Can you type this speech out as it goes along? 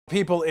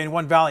People in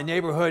one Valley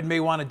neighborhood may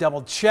want to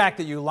double check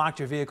that you locked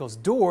your vehicle's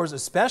doors,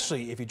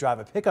 especially if you drive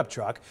a pickup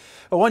truck.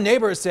 But one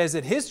neighbor says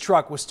that his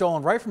truck was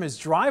stolen right from his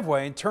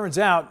driveway, and turns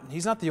out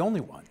he's not the only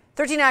one.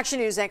 13 Action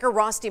News anchor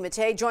Ross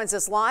DeMattei joins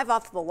us live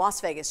off the Las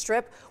Vegas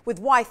Strip with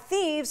why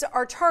thieves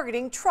are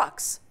targeting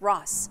trucks.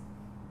 Ross.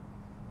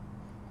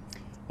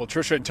 Well,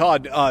 Trisha and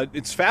Todd,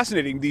 it's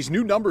fascinating. These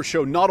new numbers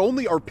show not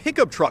only are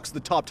pickup trucks the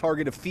top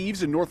target of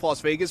thieves in North Las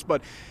Vegas,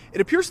 but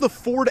it appears the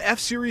Ford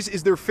F-Series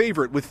is their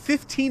favorite, with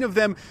 15 of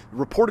them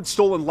reported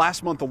stolen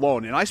last month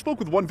alone. And I spoke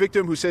with one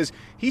victim who says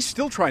he's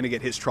still trying to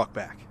get his truck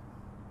back.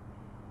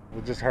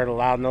 We just heard a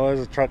loud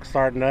noise, the truck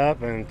starting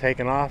up and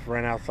taking off,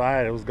 ran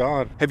outside, it was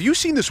gone. Have you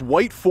seen this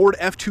white Ford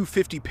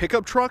F-250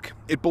 pickup truck?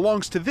 It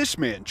belongs to this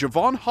man,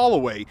 Javon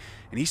Holloway,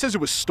 and he says it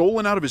was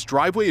stolen out of his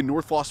driveway in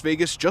North Las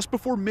Vegas just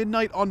before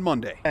midnight on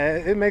Monday.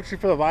 It makes you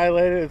feel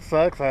violated, it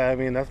sucks. I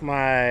mean, that's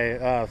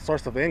my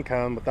source of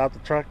income. Without the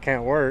truck,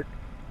 can't work.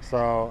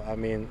 So, I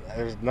mean,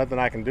 there's nothing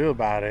I can do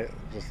about it.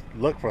 Just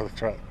look for the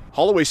truck.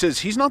 Holloway says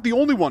he's not the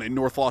only one in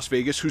North Las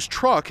Vegas whose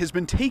truck has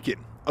been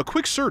taken. A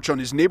quick search on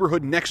his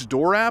neighborhood Next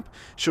Door app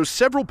shows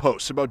several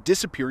posts about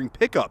disappearing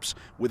pickups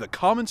with a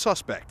common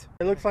suspect.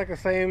 It looks like the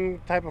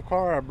same type of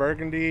car, a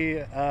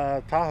burgundy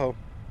Tahoe,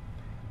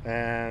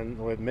 and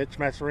with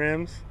mismatched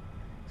rims.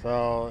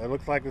 So it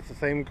looks like it's the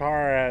same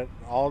car at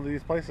all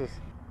these places.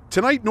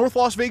 Tonight, North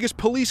Las Vegas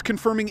police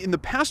confirming in the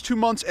past 2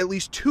 months, at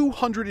least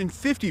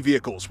 250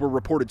 vehicles were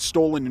reported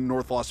stolen in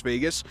North Las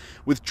Vegas,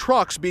 with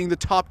trucks being the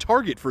top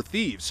target for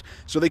thieves,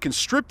 so they can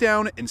strip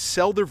down and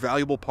sell their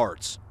valuable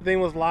parts.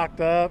 Everything was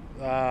locked up,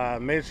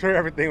 made sure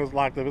everything was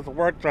locked up. It's a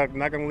work truck, I'm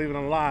not gonna leave it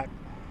unlocked.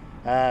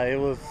 It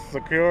was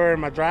secure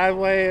in my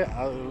driveway,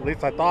 at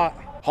least I thought.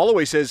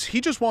 Holloway says he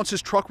just wants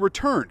his truck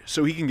returned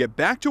so he can get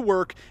back to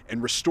work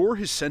and restore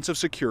his sense of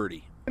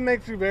security. It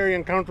makes you very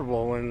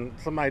uncomfortable when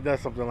somebody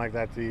does something like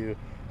that to you.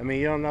 I mean,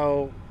 you don't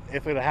know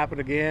if it'll happen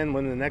again,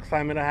 when the next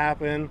time it'll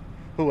happen,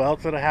 who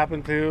else it'll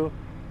happen to.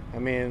 I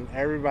mean,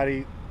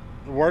 everybody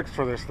works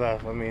for their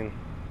stuff. I mean,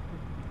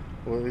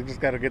 we just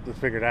got to get this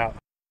figured out.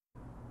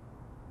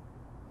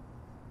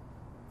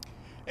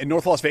 In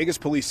North Las Vegas,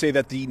 police say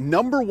that the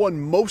 #1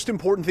 most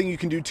important thing you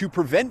can do to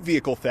prevent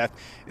vehicle theft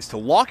is to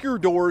lock your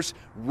doors,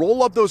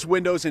 roll up those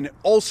windows, and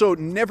also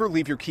never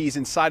leave your keys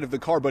inside of the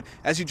car. But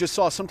as you just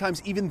saw,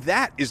 sometimes even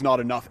that is not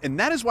enough. And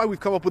that is why we've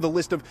come up with a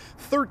list of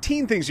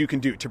 13 things you can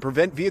do to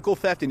prevent vehicle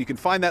theft. And you can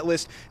find that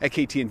list at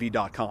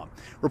ktnv.com.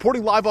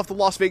 Reporting live off the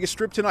Las Vegas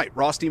Strip tonight,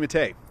 Ross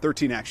DeMattei,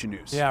 13 Action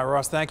News. Yeah,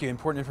 Ross, thank you.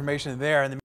 Important information there.